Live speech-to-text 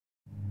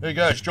Hey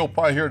guys, Joe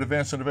Pye here at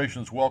Advanced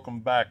Innovations.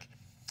 Welcome back.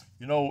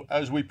 You know,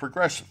 as we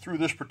progress through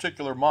this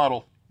particular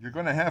model, you're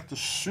going to have to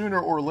sooner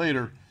or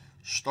later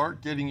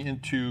start getting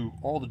into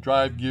all the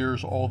drive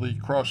gears, all the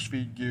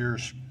cross-feed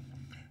gears,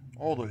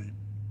 all the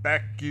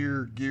back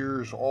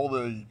gears, all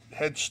the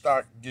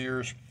headstock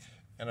gears.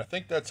 And I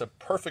think that's a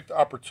perfect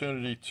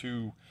opportunity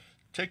to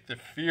take the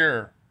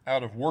fear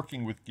out of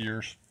working with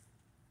gears,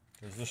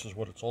 because this is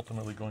what it's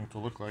ultimately going to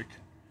look like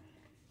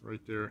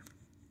right there.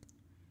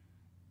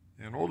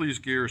 And all these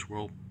gears,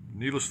 well,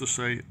 needless to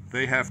say,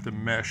 they have to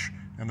mesh,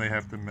 and they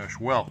have to mesh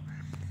well.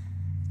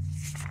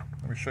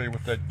 Let me show you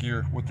what that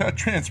gear, with that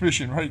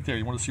transmission right there.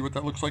 You want to see what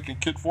that looks like in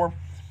kit form?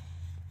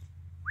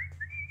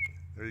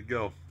 There you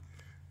go.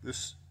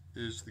 This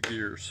is the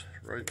gears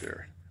right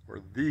there, or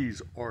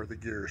these are the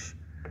gears.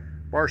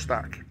 Bar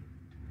stock,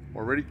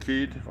 already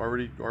keyed,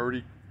 already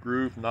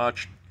grooved,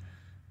 notched,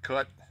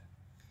 cut.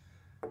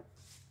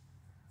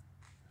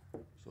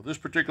 So this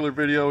particular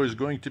video is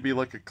going to be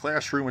like a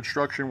classroom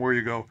instruction where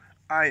you go,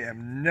 I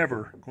am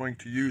never going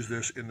to use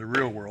this in the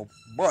real world,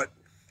 but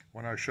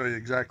when I show you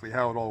exactly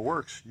how it all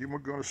works, you're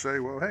going to say,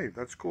 well, hey,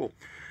 that's cool.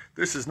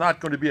 This is not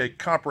going to be a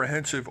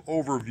comprehensive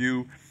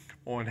overview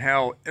on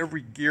how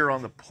every gear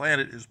on the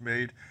planet is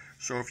made.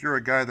 So if you're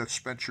a guy that's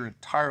spent your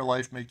entire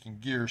life making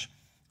gears,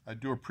 I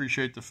do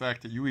appreciate the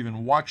fact that you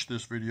even watched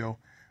this video,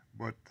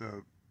 but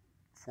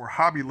for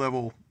hobby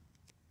level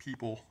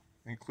people,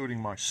 including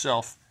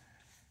myself,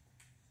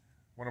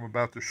 what I'm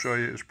about to show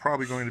you is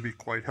probably going to be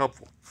quite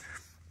helpful.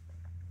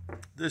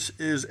 This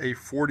is a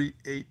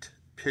 48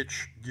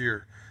 pitch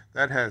gear.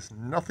 That has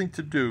nothing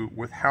to do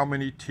with how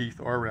many teeth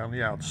are around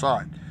the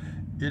outside.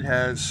 It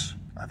has,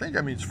 I think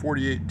that means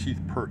 48 teeth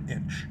per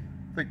inch.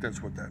 I think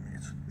that's what that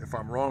means. If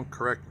I'm wrong,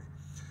 correct me.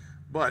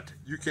 But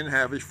you can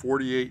have a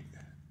 48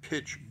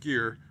 pitch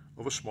gear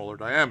of a smaller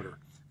diameter.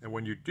 And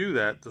when you do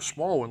that, the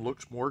small one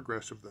looks more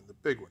aggressive than the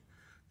big one.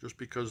 Just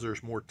because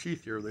there's more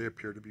teeth here, they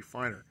appear to be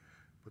finer.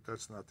 But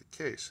that's not the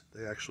case.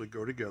 They actually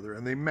go together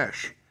and they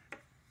mesh.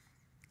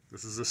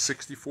 This is a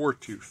 64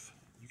 tooth.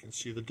 You can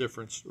see the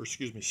difference, or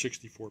excuse me,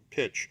 64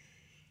 pitch.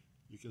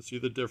 You can see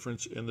the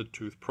difference in the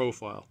tooth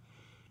profile.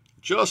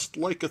 Just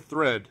like a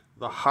thread,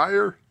 the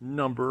higher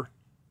number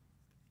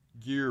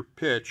gear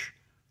pitch,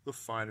 the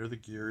finer the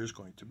gear is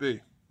going to be.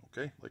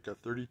 Okay, like a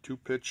 32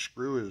 pitch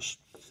screw is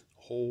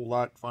a whole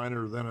lot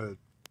finer than a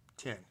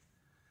 10.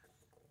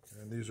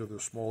 And these are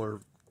the smaller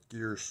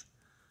gears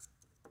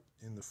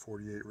in the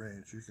 48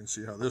 range. You can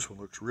see how this one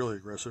looks really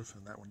aggressive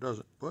and that one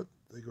doesn't, but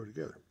they go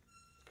together.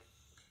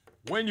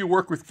 When you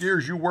work with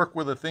gears, you work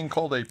with a thing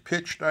called a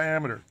pitch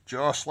diameter,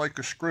 just like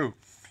a screw.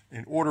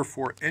 In order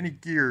for any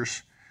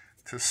gears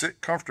to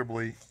sit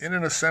comfortably in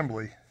an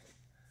assembly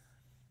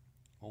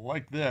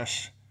like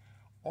this,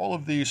 all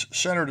of these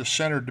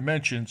center-to-center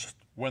dimensions,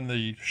 when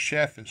the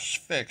shaft is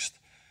fixed,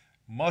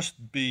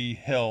 must be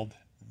held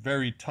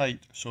very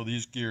tight so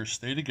these gears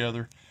stay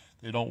together.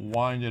 They don't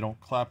whine, they don't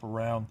clap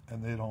around,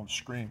 and they don't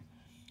scream.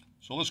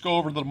 So let's go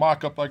over to the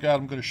mock-up I got.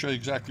 I'm going to show you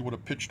exactly what a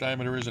pitch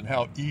diameter is and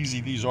how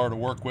easy these are to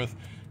work with.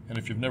 And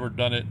if you've never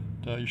done it,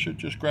 you should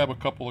just grab a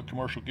couple of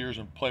commercial gears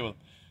and play with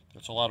them.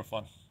 That's a lot of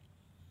fun.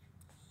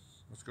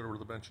 Let's go over to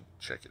the bench and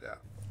check it out.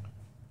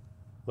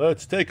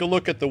 Let's take a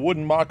look at the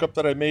wooden mock-up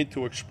that I made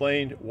to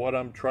explain what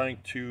I'm trying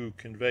to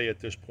convey at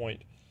this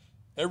point.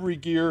 Every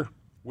gear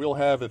will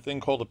have a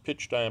thing called a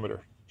pitch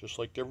diameter, just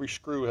like every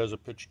screw has a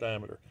pitch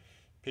diameter.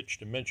 Pitch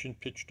dimension,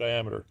 pitch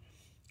diameter.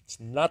 It's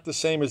not the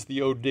same as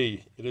the OD.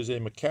 It is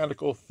a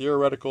mechanical,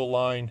 theoretical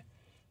line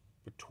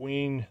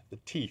between the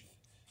teeth.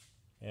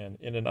 And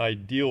in an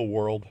ideal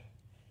world,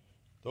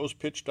 those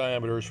pitch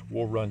diameters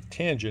will run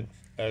tangent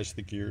as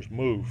the gears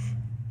move.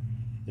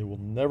 They will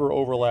never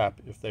overlap.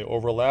 If they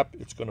overlap,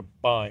 it's going to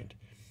bind.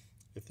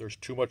 If there's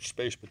too much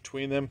space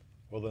between them,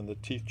 well, then the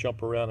teeth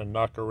jump around and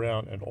knock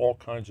around and all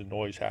kinds of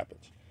noise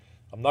happens.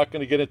 I'm not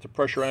going to get into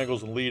pressure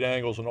angles and lead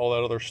angles and all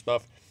that other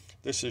stuff.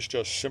 This is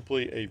just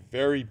simply a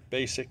very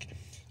basic,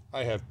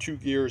 I have two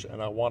gears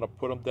and I want to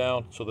put them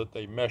down so that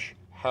they mesh.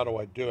 How do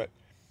I do it?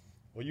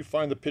 Well, you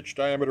find the pitch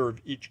diameter of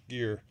each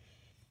gear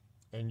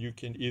and you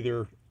can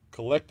either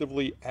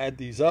collectively add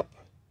these up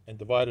and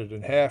divide it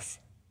in half.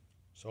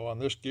 So on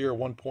this gear,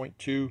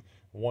 1.2,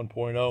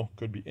 1.0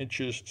 could be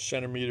inches,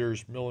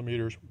 centimeters,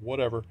 millimeters,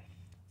 whatever.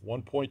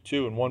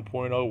 1.2 and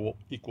 1.0 will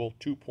equal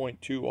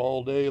 2.2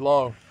 all day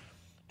long.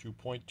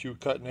 2.2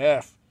 cut in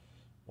half.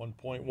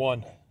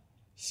 1.1.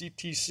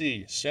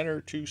 CTC, center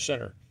to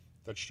center.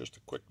 That's just a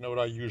quick note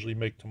I usually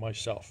make to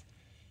myself.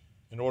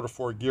 In order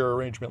for a gear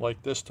arrangement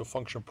like this to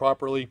function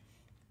properly,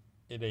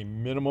 in a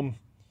minimum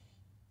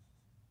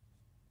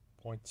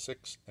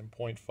 0.6 and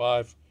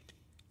 0.5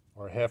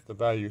 are half the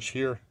values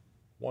here.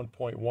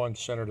 1.1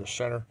 center to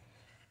center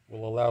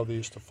will allow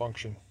these to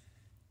function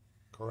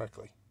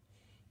correctly.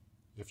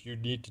 If you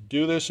need to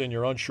do this and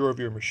you're unsure of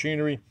your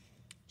machinery,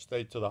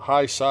 stay to the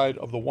high side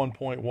of the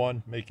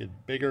 1.1, make it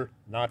bigger,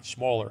 not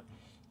smaller.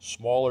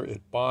 Smaller,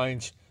 it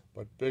binds,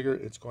 but bigger,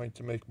 it's going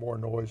to make more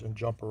noise and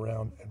jump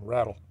around and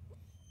rattle.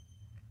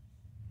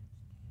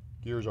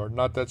 Gears are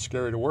not that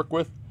scary to work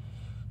with,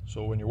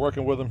 So when you're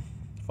working with them,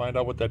 find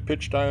out what that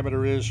pitch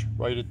diameter is,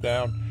 write it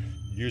down,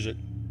 use it.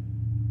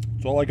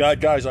 That's all I got,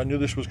 guys. I knew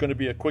this was going to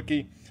be a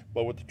quickie,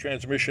 but with the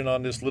transmission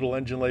on this little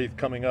engine lathe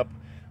coming up,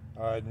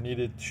 I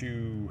needed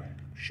to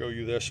show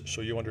you this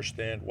so you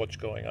understand what's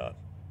going on.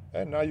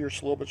 And now you're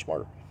just a little bit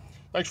smarter.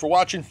 Thanks for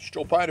watching. It's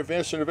Joe Pyne,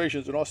 Advanced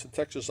Innovations in Austin,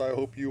 Texas. I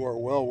hope you are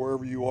well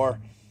wherever you are.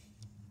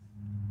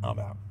 I'm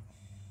out.